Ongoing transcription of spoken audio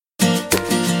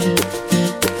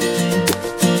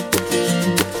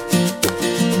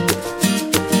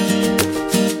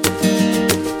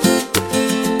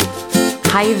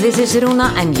Hi, this is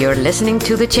Runa, and you're listening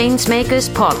to the Changemakers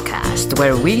podcast,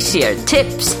 where we share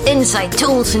tips, insight,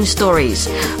 tools, and stories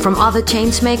from other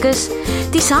changemakers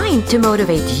designed to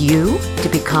motivate you to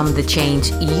become the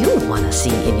change you want to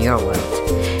see in your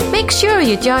world. Make sure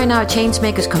you join our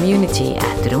Changemakers community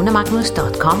at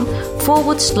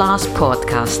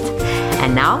runamagnus.com/podcast.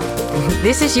 And now,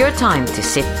 this is your time to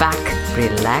sit back,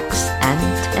 relax, and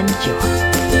enjoy.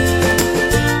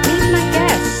 Meet my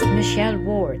guest, Michelle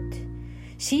Ward.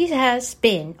 She has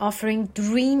been offering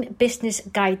dream business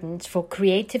guidance for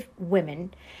creative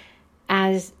women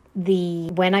as the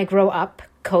When I Grow Up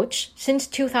coach since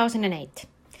 2008.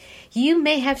 You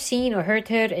may have seen or heard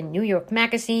her in New York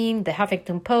Magazine, The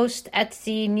Huffington Post,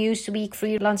 Etsy, Newsweek,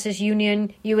 Freelancers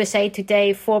Union, USA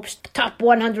Today, Forbes Top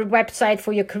 100 website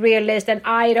for your career list, and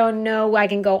I don't know, I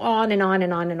can go on and on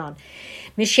and on and on.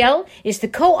 Michelle is the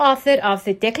co-author of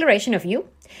The Declaration of You,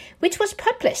 which was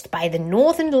published by the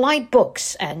Northern Light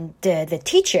Books, and the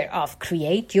teacher of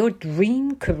Create Your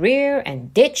Dream Career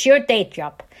and Ditch Your Day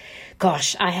Job.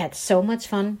 Gosh, I had so much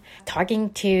fun talking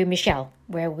to Michelle,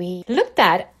 where we looked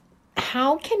at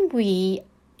how can we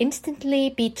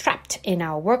instantly be trapped in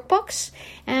our workbox,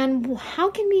 and how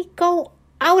can we go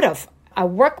out of a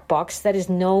workbox that is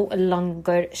no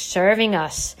longer serving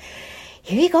us.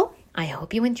 Here you go. I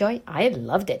hope you enjoy. I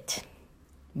loved it.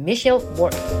 Michelle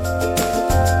Ward.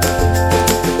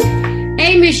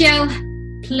 Hey, Michelle.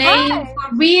 Playing for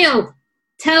real.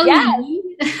 Tell me.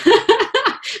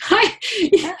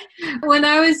 When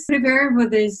I was preparing for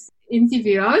this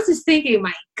interview, I was just thinking,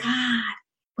 my God,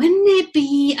 wouldn't it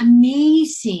be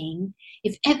amazing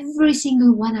if every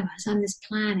single one of us on this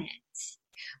planet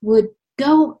would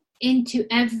go into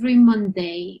every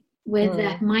Monday with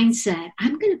that mindset,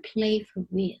 I'm going to play for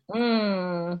real.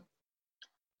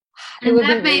 And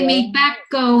that made me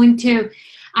go into,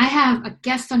 I have a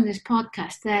guest on this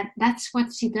podcast that's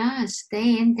what she does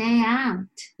day in, day out,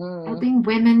 helping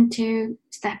women to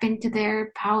step into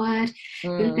their power,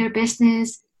 build their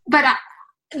business. But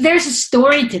there's a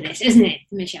story to this, isn't it,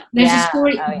 Michelle? There's a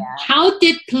story. Oh, yeah. How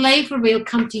did Play for Real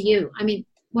come to you? I mean,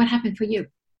 what happened for you?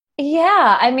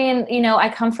 Yeah, I mean, I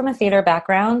come from a theater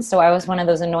background, so I was one of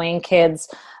those annoying kids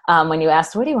when you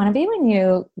asked, what do you want to be when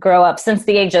you grow up? Since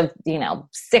the age of,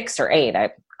 6 or 8,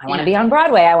 I want to be on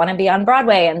Broadway. I want to be on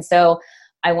Broadway. And so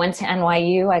I went to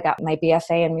NYU. I got my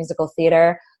BFA in musical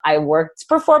theater. I worked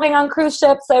performing on cruise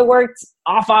ships. I worked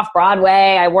off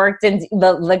Broadway. I worked in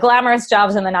the glamorous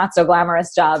jobs and the not so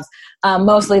glamorous jobs,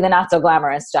 mostly the not so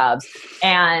glamorous jobs.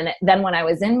 And then when I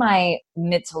was in my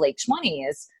mid to late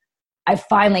 20s, I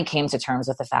finally came to terms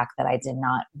with the fact that I did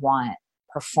not want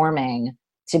performing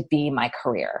to be my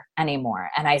career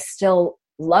anymore. And I still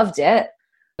loved it.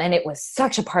 And it was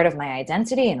such a part of my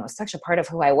identity, and it was such a part of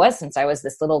who I was since I was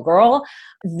this little girl,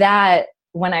 that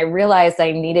when I realized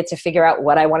I needed to figure out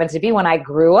what I wanted to be when I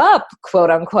grew up, quote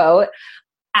unquote,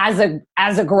 as a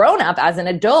grown-up, as an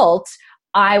adult,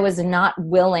 I was not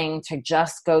willing to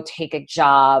just go take a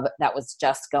job that was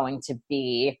just going to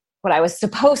be what I was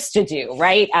supposed to do,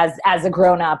 right? As a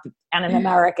grown-up and an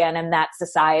American in that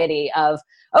society of,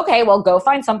 okay, well, go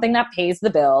find something that pays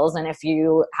the bills. And if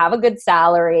you have a good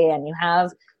salary and you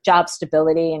have job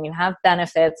stability and you have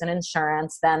benefits and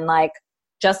insurance, then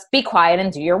just be quiet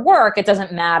and do your work. It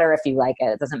doesn't matter if you like it.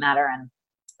 It doesn't matter. And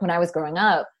when I was growing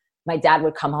up, my dad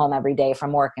would come home every day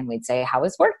from work and we'd say, how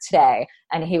was work today?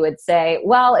 And he would say,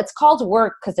 well, it's called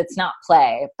work because it's not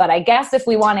play. But I guess if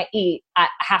we want to eat, I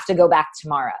have to go back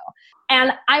tomorrow.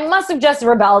 And I must have just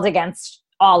rebelled against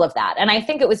all of that. And I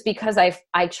think it was because I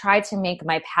tried to make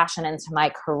my passion into my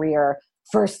career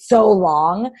for so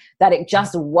long that it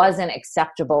just wasn't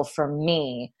acceptable for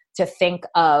me to think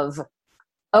of,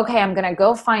 okay, I'm going to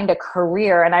go find a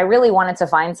career. And I really wanted to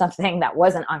find something that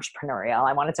wasn't entrepreneurial.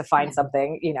 I wanted to find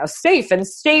something, safe and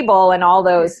stable and all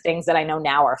those things that I know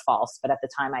now are false. But at the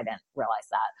time I didn't realize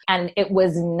that. And it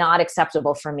was not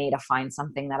acceptable for me to find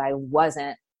something that I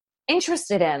wasn't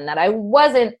interested in, that I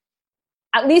wasn't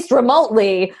at least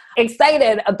remotely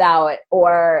excited about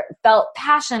or felt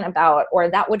passionate about, or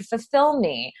that would fulfill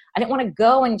me. I didn't want to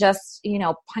go and just,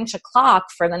 punch a clock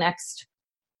for the next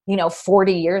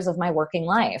 40 years of my working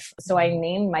life. So I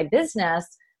named my business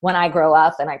When I Grow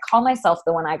Up, and I call myself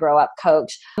the When I Grow Up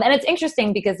coach. And it's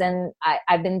interesting because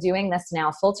I've been doing this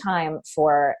now full time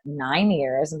for 9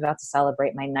 years. I'm about to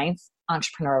celebrate my 9th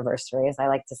entrepreneur anniversary, as I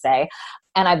like to say.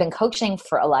 And I've been coaching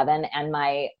for 11, and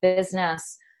my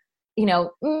business,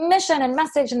 mission and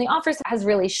message and the offers has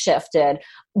really shifted.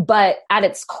 But at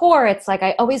its core, it's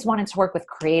I always wanted to work with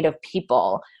creative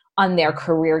people on their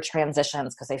career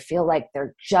transitions, because I feel like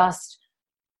they're just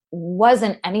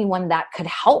wasn't anyone that could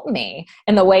help me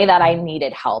in the way that I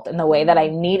needed help, in the way that I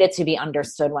needed to be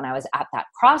understood when I was at that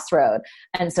crossroad.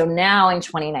 And so now in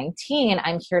 2019,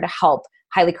 I'm here to help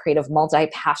highly creative,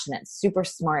 multi-passionate, super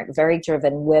smart, very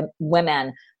driven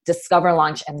women discover,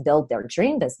 launch, and build their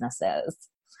dream businesses.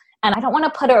 And I don't want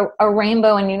to put a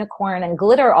rainbow and unicorn and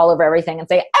glitter all over everything and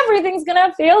say, everything's going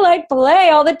to feel like play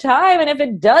all the time. And if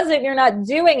it doesn't, you're not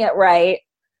doing it right.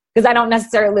 Because I don't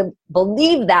necessarily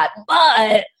believe that.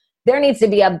 But there needs to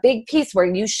be a big piece where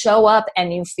you show up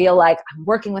and you feel like I'm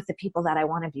working with the people that I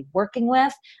want to be working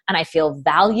with, and I feel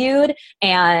valued,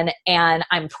 and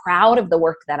I'm proud of the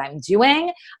work that I'm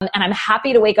doing, and I'm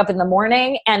happy to wake up in the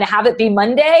morning and have it be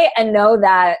Monday and know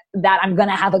that I'm going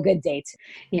to have a good day too.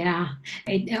 Yeah,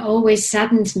 it always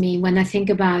saddens me when I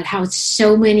think about how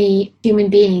so many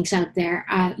human beings out there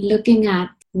are looking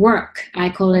at work. I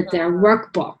call it their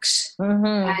work box.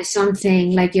 Mm-hmm.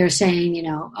 Something like you're saying,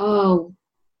 oh,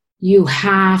 you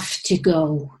have to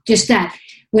go. Just that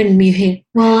when you hear,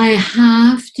 well, I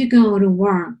have to go to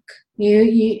work.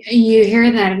 You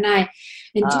hear that and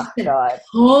just the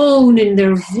tone in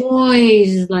their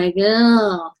voice, like,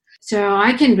 oh. So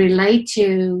I can relate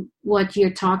to what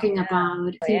you're talking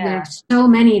about. I think there's so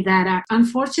many that are,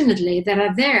 unfortunately, that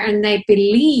are there, and they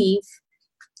believe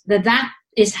that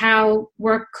is how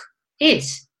work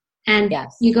is. And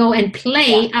you go and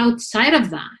play outside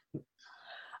of that.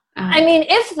 I mean,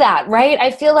 if that, right?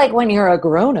 I feel like when you're a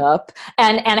grown-up,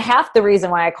 and half the reason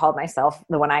why I called myself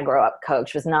the When I Grow Up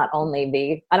coach was not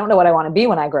only I don't know what I want to be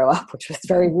when I grow up, which was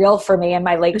very real for me in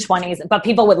my late 20s, but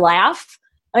people would laugh.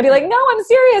 I'd be like, no, I'm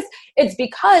serious. It's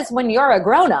because when you're a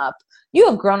grown-up, you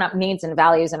have grown-up needs and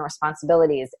values and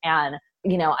responsibilities. And,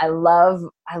 I love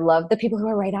the people who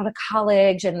are right out of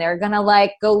college and they're going to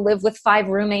go live with 5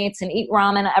 roommates and eat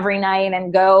ramen every night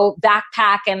and go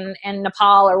backpack in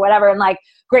Nepal or whatever. And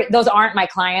great, those aren't my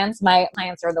clients. My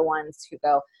clients are the ones who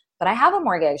go, but I have a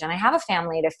mortgage and I have a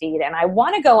family to feed and I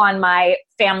want to go on my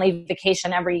family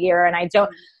vacation every year and I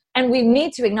don't. And we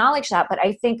need to acknowledge that. But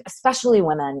I think especially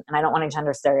women, and I don't want to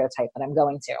gender stereotype, but I'm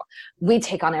going to, we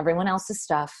take on everyone else's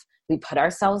stuff. We put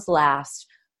ourselves last.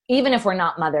 Even if we're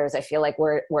not mothers, I feel like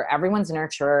we're everyone's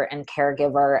nurturer and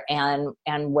caregiver and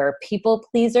we're people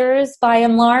pleasers by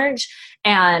and large.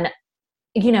 And,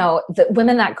 the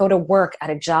women that go to work at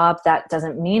a job that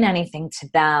doesn't mean anything to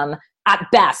them at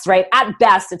best, right? At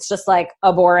best, it's just like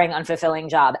a boring, unfulfilling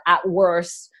job. At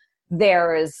worst,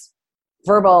 there's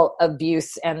verbal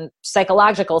abuse and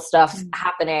psychological stuff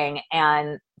happening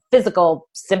and physical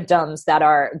symptoms that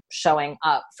are showing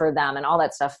up for them. And all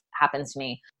that stuff happens to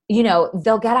me.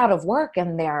 They'll get out of work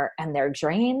and they're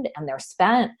drained and they're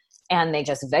spent and they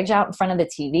just veg out in front of the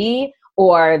TV,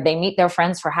 or they meet their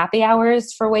friends for happy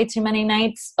hours for way too many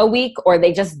nights a week, or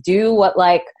they just do what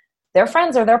their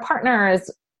friends or their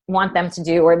partners want them to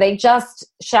do, or they just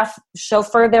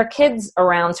chauffeur their kids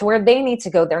around to where they need to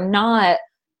go. They're not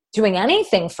doing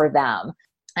anything for them.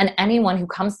 And anyone who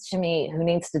comes to me who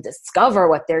needs to discover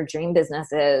what their dream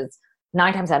business is,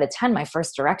 9 times out of 10, my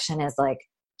first direction is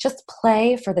just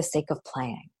play for the sake of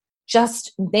playing.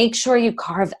 Just make sure you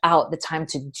carve out the time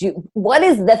to do. What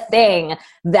is the thing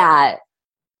that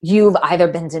you've either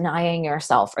been denying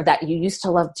yourself or that you used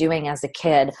to love doing as a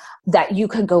kid that you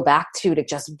could go back to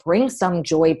just bring some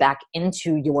joy back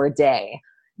into your day,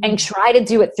 and try to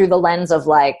do it through the lens of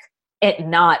it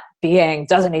not being,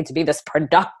 doesn't need to be this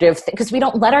productive thing, because we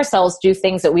don't let ourselves do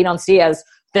things that we don't see as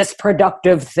this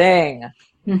productive thing.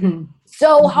 Mm-hmm.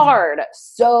 So hard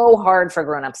for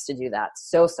grown-ups to do that.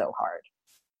 So hard.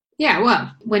 Yeah, well,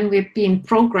 when we've been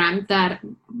programmed that,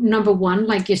 number one,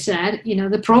 like you said,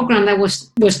 the program that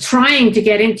was trying to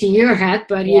get into your head,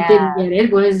 but you didn't get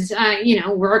it, was,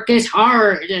 work is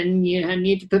hard and you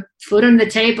need to put food on the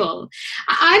table.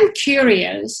 I'm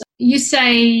curious. You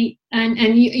say, and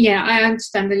I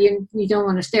understand that you don't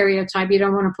want to stereotype. You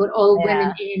don't want to put all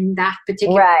women in that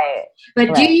particular. Right. But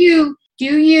right.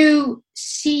 Do you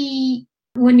see,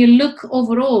 when you look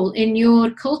overall in your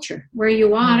culture where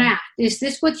you are at, is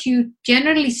this what you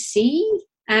generally see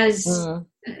as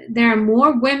there are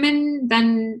more women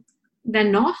than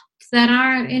not that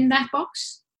are in that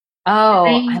box? Oh,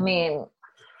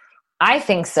 I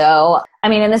think so.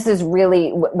 And this is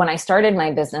really, when I started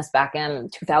my business back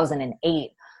in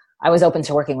 2008, I was open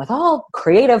to working with all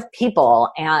creative people.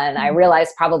 And I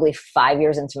realized probably 5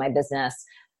 years into my business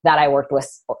that I worked with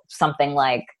something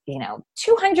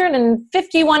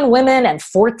 251 women and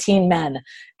 14 men.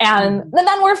 And the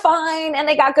men were fine and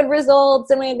they got good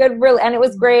results and we had and it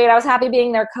was great. I was happy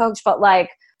being their coach, but I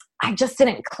just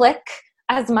didn't click.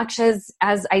 as much as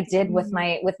I did with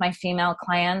my female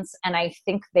clients. And I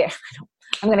think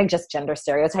I'm going to just gender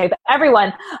stereotype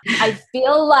everyone. I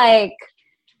feel like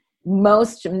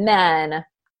most men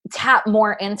tap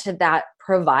more into that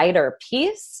provider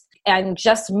piece and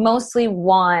just mostly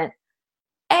want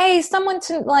someone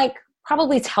to like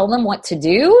probably tell them what to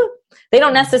do. They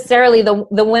don't necessarily, the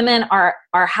women are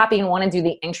happy and want to do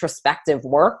the introspective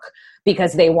work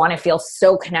because they want to feel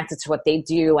so connected to what they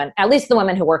do. And at least the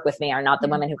women who work with me are not the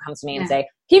women who come to me and say,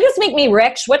 can you just make me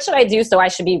rich? What should I do so I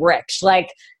should be rich?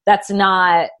 Like, that's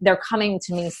not, they're coming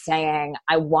to me saying,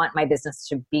 I want my business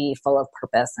to be full of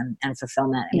purpose and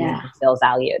fulfillment and feel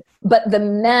valued. But the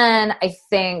men, I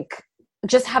think,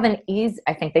 just have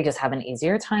they just have an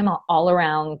easier time all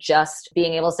around just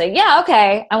being able to say, yeah,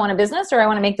 okay, I want a business or I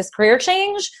want to make this career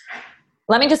change.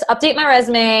 Let me just update my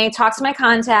resume, talk to my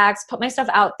contacts, put my stuff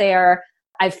out there.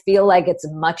 I feel like it's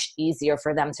much easier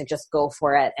for them to just go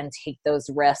for it and take those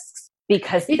risks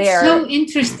because it's so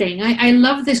interesting. I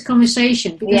love this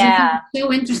conversation because I think it's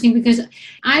so interesting because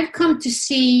I've come to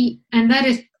see, and that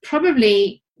is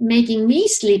probably making me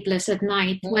sleepless at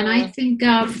night when I think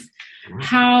of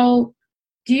how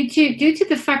due to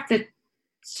the fact that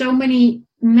so many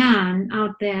men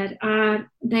out there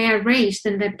they are raised,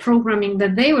 and the programming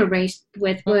that they were raised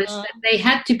with was that they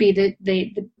had to be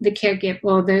the caregiver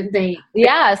or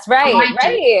yes.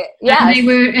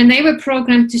 And they were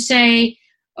programmed to say,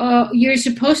 oh, you're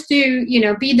supposed to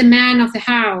be the man of the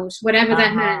house, whatever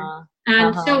that meant.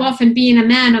 And so often being a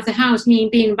man of the house means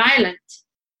being violent.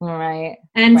 Right.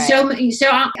 And so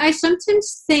I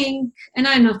sometimes think, and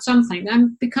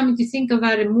I'm becoming to think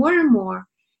about it more and more,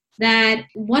 that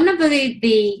one of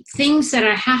the things that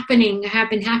have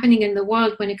been happening in the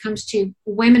world when it comes to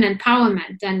women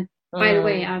empowerment, and by the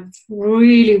way, I've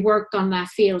really worked on that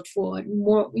field for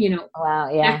more,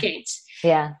 decades.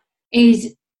 Yeah.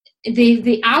 Is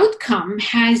the outcome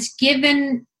has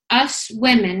given us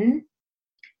women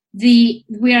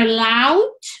we're allowed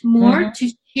more to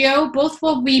show both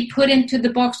what we put into the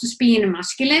box as being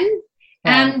masculine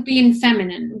and being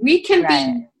feminine. We can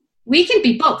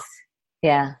be both.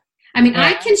 Yeah. I mean,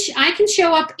 I can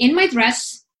show up in my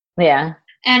dress. Yeah.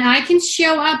 And I can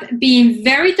show up being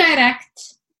very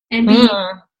direct and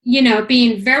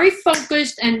being very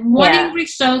focused and wanting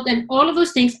result and all of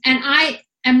those things. And I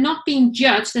am not being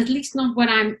judged, at least not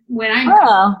I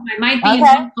might be in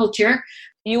some culture.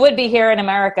 You would be here in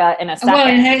America in a second.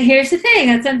 Well, here's the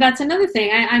thing. That's another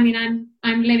thing. I mean,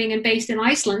 I'm living and based in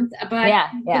Iceland, but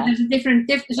there's a different.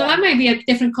 So that might be a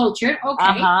different culture.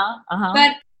 Okay,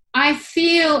 but I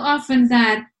feel often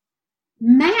that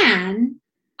men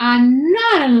are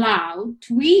not allowed.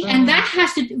 And that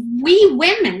has to. We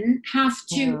women have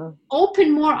to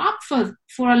open more up for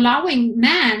allowing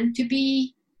men to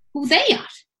be who they are.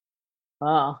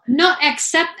 Oh. Not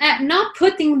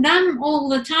putting them all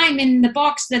the time in the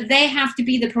box that they have to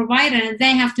be the provider and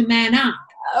they have to man up.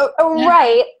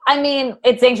 Right. I mean,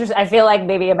 it's interesting. I feel like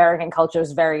maybe American culture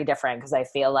is very different because I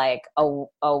feel like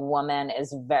a woman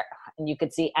is and you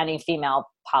could see any female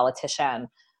politician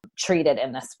treated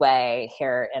in this way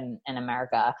here in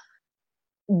America.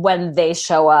 When they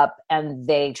show up and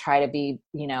they try to be,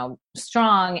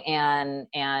 strong and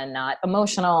not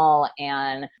emotional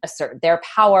and assert their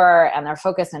power and their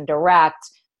focus and direct,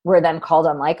 we're then called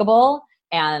unlikable.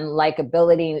 And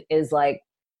likability is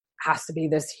has to be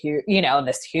this huge,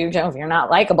 if you're not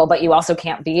likable, but you also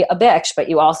can't be a bitch, but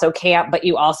you also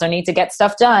need to get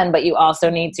stuff done, but you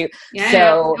also need to.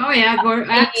 Absolutely.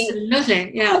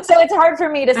 Yeah. So it's hard for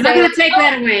me to say. I'm not going to take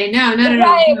that away. No.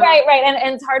 Right.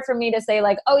 And it's hard for me to say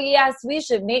oh yes, we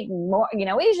should make more,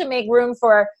 we should make room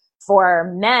for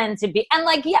men to be. And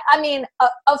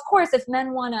of course, if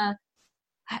men want to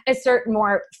assert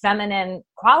more feminine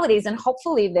qualities and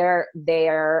hopefully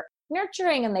they're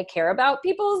nurturing and they care about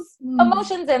people's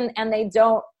emotions and they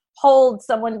don't hold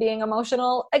someone being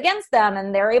emotional against them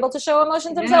and they're able to show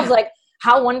emotions themselves.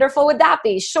 How wonderful would that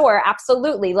be? Sure.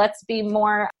 Absolutely. Let's be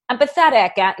more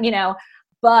empathetic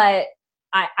but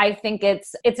I think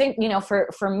it's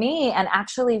for me, and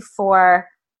actually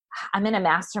I'm in a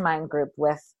mastermind group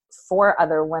with 4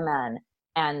 other women.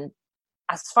 And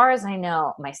as far as I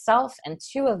know, myself and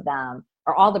 2 of them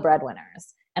are all the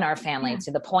breadwinners in our family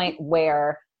to the point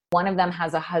where one of them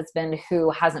has a husband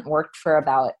who hasn't worked for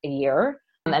about a year.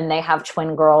 And they have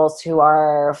twin girls who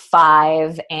are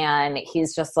 5, and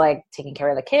he's just taking care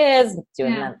of the kids,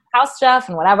 doing the house stuff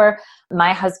and whatever.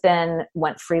 My husband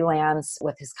went freelance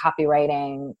with his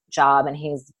copywriting job, and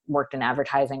he's worked in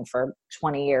advertising for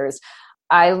 20 years.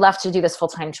 I left to do this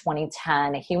full-time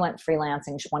 2010. He went freelance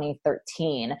in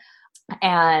 2013.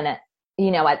 And,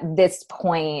 at this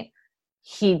point,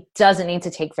 he doesn't need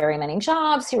to take very many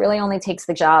jobs. He really only takes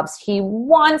the jobs he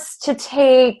wants to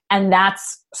take. And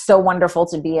that's so wonderful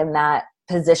to be in that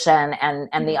position.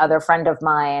 And the other friend of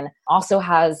mine also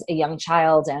has a young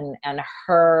child, and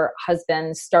her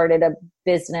husband started a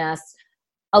business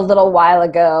a little while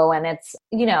ago. And it's,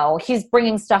 you know, he's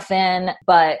bringing stuff in,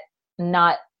 but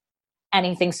not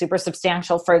anything super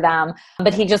substantial for them.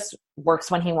 But he just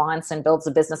works when he wants and builds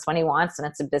a business when he wants. And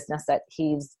it's a business that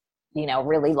he's, you know,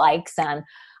 really likes. And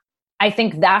I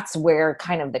think that's where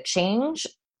kind of the change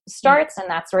starts. And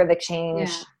that's where the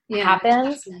change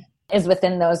happens, is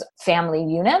within those family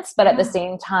units. But at the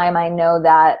same time, I know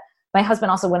that my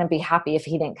husband also wouldn't be happy if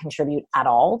he didn't contribute at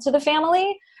all to the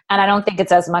family. And I don't think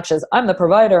it's as much as I'm the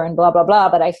provider and blah, blah, blah.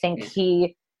 But I think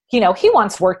he, you know, he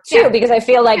wants work too, because I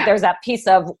feel like there's that piece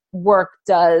of work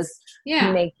does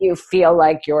make you feel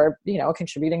like you're, you know, a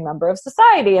contributing member of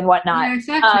society and whatnot. Yeah,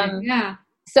 exactly.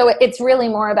 So it's really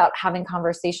more about having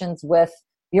conversations with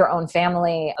your own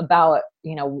family about,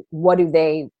 you know, what do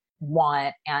they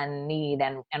want and need,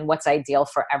 and what's ideal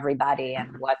for everybody,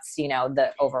 and what's, you know,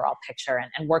 the overall picture,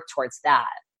 and work towards that.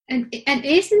 And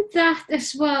isn't that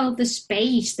as well the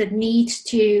space that needs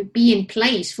to be in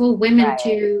place for women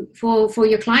to, for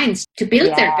your clients to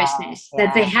build their business,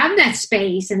 that they have that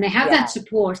space and they have that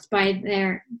support by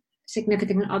their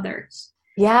significant others?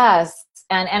 Yes.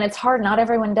 And it's hard. Not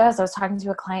everyone does. I was talking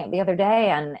to a client the other day,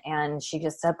 and she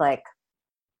just said, like,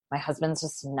 my husband's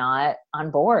just not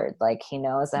on board. Like, he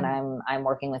knows that I'm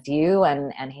working with you,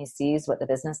 and he sees what the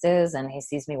business is, and he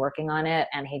sees me working on it,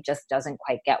 and he just doesn't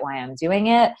quite get why I'm doing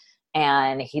it.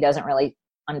 And he doesn't really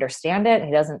understand it.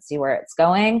 He doesn't see where it's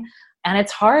going. And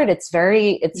it's hard. It's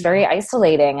very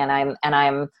isolating. And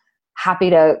I'm happy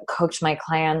to coach my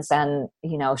clients and,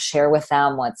 you know, share with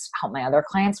them what's helped my other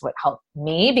clients, what helped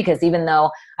me, because even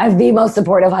though I have the most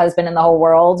supportive husband in the whole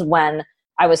world, when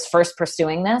I was first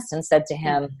pursuing this and said to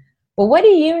him, well, what do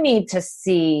you need to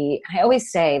see? I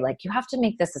always say, like, you have to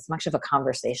make this as much of a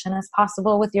conversation as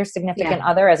possible with your significant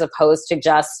other, as opposed to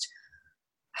just,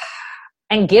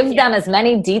 and give them as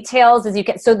many details as you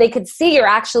can, so they could see you're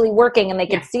actually working, and they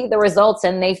could see the results,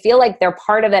 and they feel like they're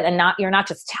part of it, and you're not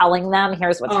just telling them,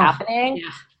 here's what's happening,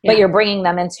 but you're bringing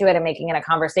them into it and making it a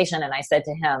conversation. And I said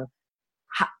to him,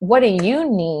 what do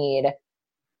you need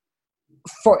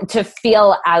to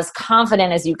feel as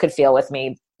confident as you could feel with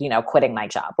me, you know, quitting my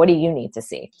job? What do you need to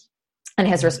see? And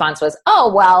his response was,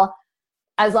 oh, well,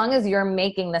 as long as you're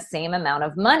making the same amount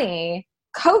of money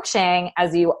coaching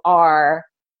as you are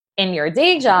in your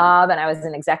day job. And I was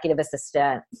an executive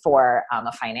assistant for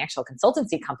a financial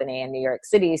consultancy company in New York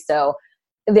City. So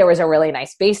there was a really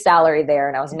nice base salary there,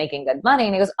 and I was making good money.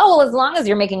 And he goes, oh, well, as long as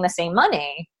you're making the same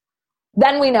money,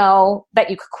 then we know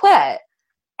that you could quit.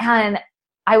 And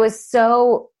I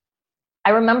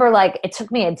remember, like, it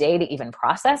took me a day to even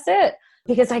process it,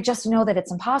 because I just know that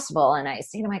it's impossible. And I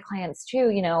say to my clients too,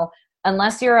 you know,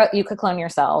 unless you could clone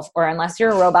yourself, or unless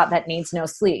you're a robot that needs no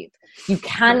sleep, you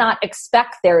cannot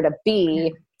expect there to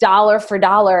be dollar for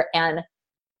dollar. And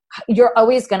you're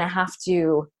always going to have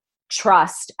to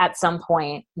trust at some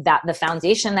point that the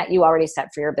foundation that you already set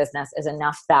for your business is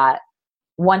enough that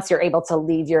once you're able to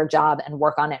leave your job and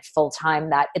work on it full time,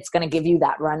 that it's going to give you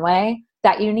that runway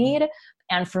that you need.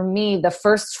 And for me, the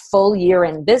first full year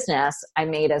in business, I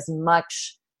made as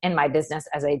much in my business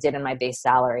as I did in my base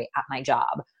salary at my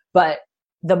job. But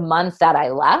the month that I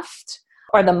left,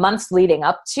 or the months leading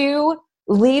up to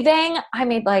leaving,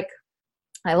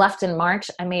 I left in March.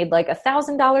 I made like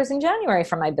 $1,000 in January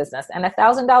from my business, and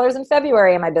 $1,000 in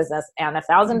February in my business, and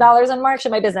 $1,000 in March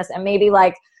in my business, and maybe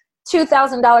like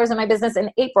 $2,000 in my business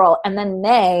in April. And then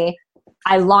May,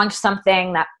 I launched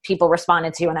something that people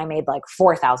responded to, and I made like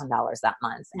 $4,000 that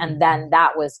month. And then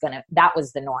that was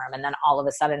the norm. And then all of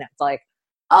a sudden it's like,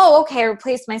 oh, okay, I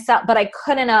replaced myself. But I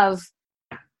couldn't have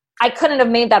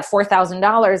made that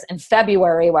 $4,000 in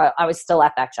February while I was still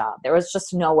at that job. There was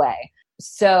just no way.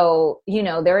 So, you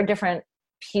know, there are different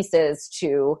pieces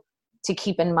to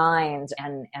keep in mind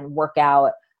and work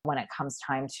out when it comes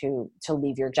time to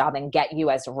leave your job and get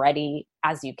you as ready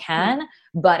as you can.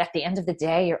 But at the end of the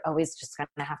day, you're always just going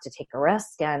to have to take a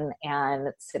risk and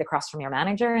sit across from your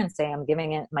manager and say, I'm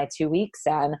giving it my 2 weeks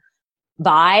and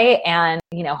bye. And,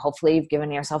 you know, hopefully you've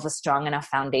given yourself a strong enough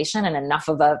foundation and enough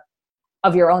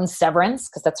of your own severance,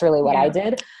 because that's really what I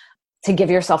did, to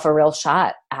give yourself a real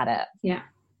shot at it. Yeah.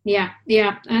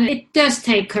 And it does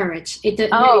take courage.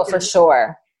 For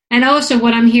sure. And also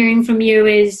what I'm hearing from you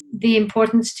is the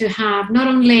importance to have not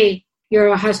only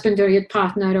your husband or your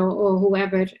partner or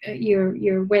whoever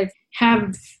you're with,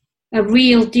 have a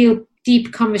real deal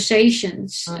deep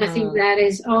conversations. I think that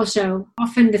is also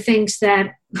often the things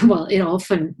that, well, it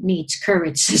often needs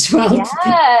courage as well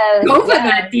to go for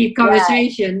that deep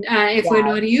conversation. If we're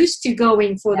not used to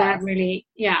going for that really,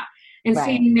 and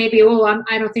feeling maybe,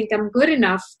 I don't think I'm good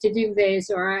enough to do this,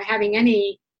 or having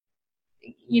any,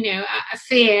 a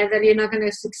fear that you're not going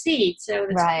to succeed. So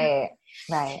that's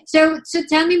right. So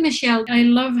tell me, Michelle, I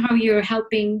love how you're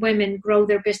helping women grow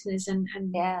their business, and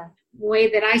the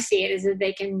way that I see it is that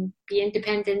they can be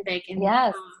independent, they can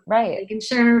they can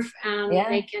serve, and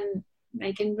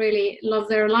they can really love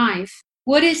their life.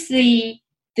 What is the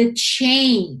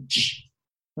change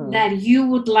that you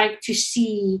would like to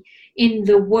see in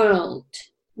the world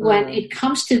when it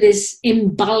comes to this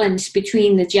imbalance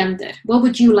between the gender? What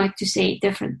would you like to say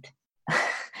different?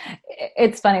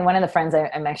 It's funny. One of the friends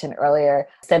I mentioned earlier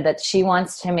said that she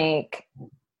wants to make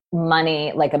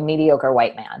money like a mediocre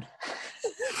white man.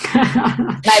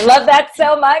 I love that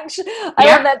so much. I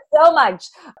love that so much.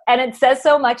 And it says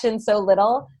so much in so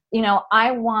little.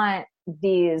 I want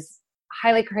these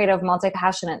highly creative,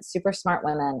 multi-passionate, super smart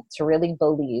women to really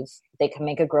believe they can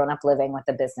make a grown-up living with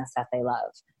the business that they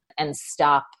love, and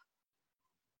stop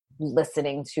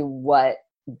listening to what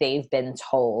they've been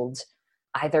told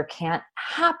either can't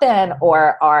happen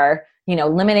or are,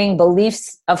 limiting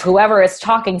beliefs of whoever is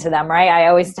talking to them, right? I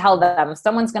always tell them,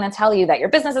 someone's going to tell you that your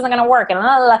business isn't going to work, and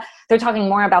they're talking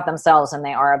more about themselves than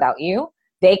they are about you.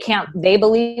 They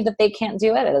believe that they can't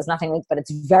do it. It is nothing, but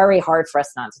it's very hard for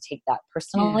us not to take that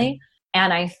personally.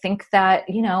 And I think that,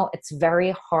 it's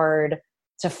very hard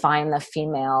to find the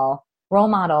female role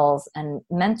models and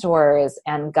mentors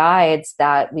and guides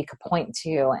that we could point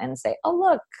to and say, oh,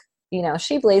 look,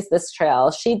 she blazed this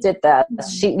trail. She did that.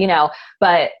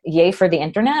 But yay for the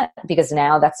internet, because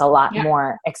now that's a lot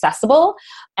more accessible.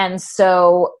 And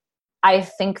so I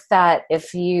think that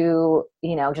if you,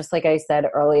 just like I said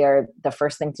earlier, the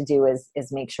first thing to do is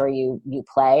make sure you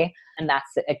play. And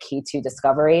that's a key to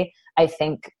discovery. I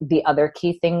think the other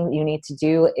key thing you need to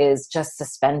do is just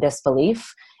suspend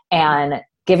disbelief and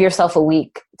give yourself a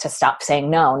week to stop saying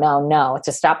no,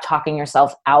 to stop talking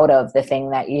yourself out of the thing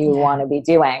that you want to be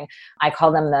doing. I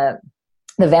call them the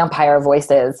vampire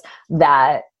voices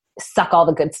that suck all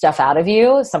the good stuff out of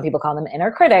you. Some people call them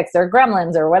inner critics or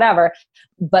gremlins or whatever,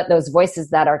 but those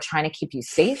voices that are trying to keep you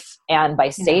safe. And by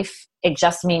safe, it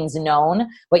just means known.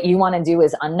 What you want to do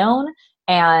is unknown.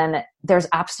 And there's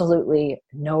absolutely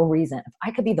no reason. If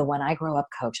I could be the When I Grow Up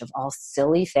coach of all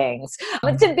silly things,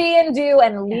 to be and do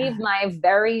and leave my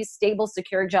very stable,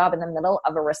 secure job in the middle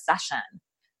of a recession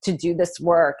to do this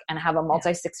work and have a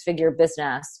multi-six-figure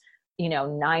business,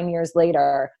 9 years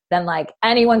later, then like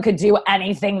anyone could do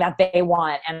anything that they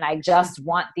want. And I just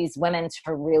want these women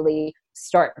to really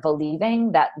start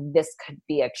believing that this could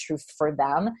be a truth for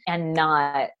them and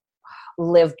not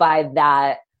live by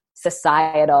that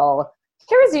societal,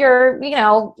 here's your,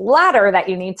 ladder that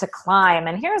you need to climb.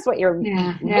 And here's what your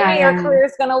career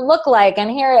is going to look like. And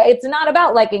here, it's not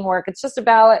about liking work. It's just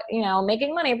about,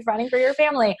 making money, providing for your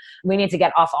family. We need to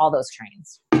get off all those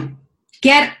trains.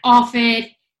 Get off it.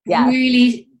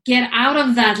 Really get out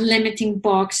of that limiting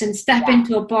box and step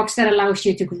into a box that allows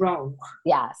you to grow.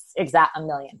 Yes, exactly.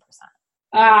 1,000,000%.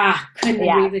 Couldn't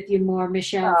agree with you more,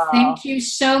 Michelle. Thank you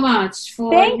so much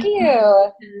for. Thank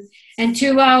you. And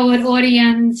to our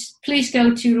audience, please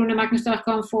go to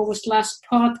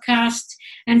runamagnus.com/podcast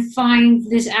and find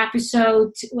this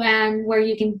episode where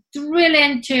you can drill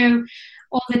into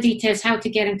all the details, how to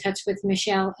get in touch with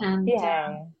Michelle, and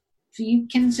so you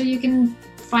can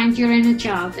find your inner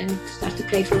child and start to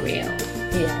play for real.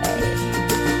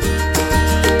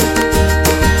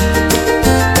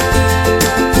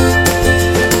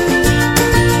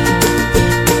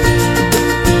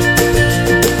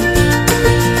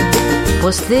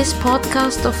 Was this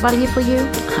podcast of value for you?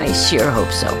 I sure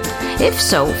hope so. If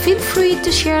so, feel free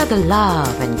to share the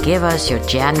love and give us your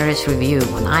generous review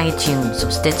on iTunes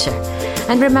or Stitcher.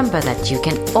 And remember that you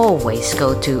can always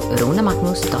go to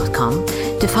runamagnus.com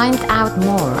to find out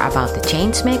more about the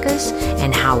Changemakers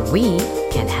and how we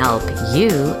can help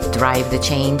you drive the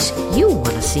change you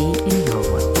want to see in your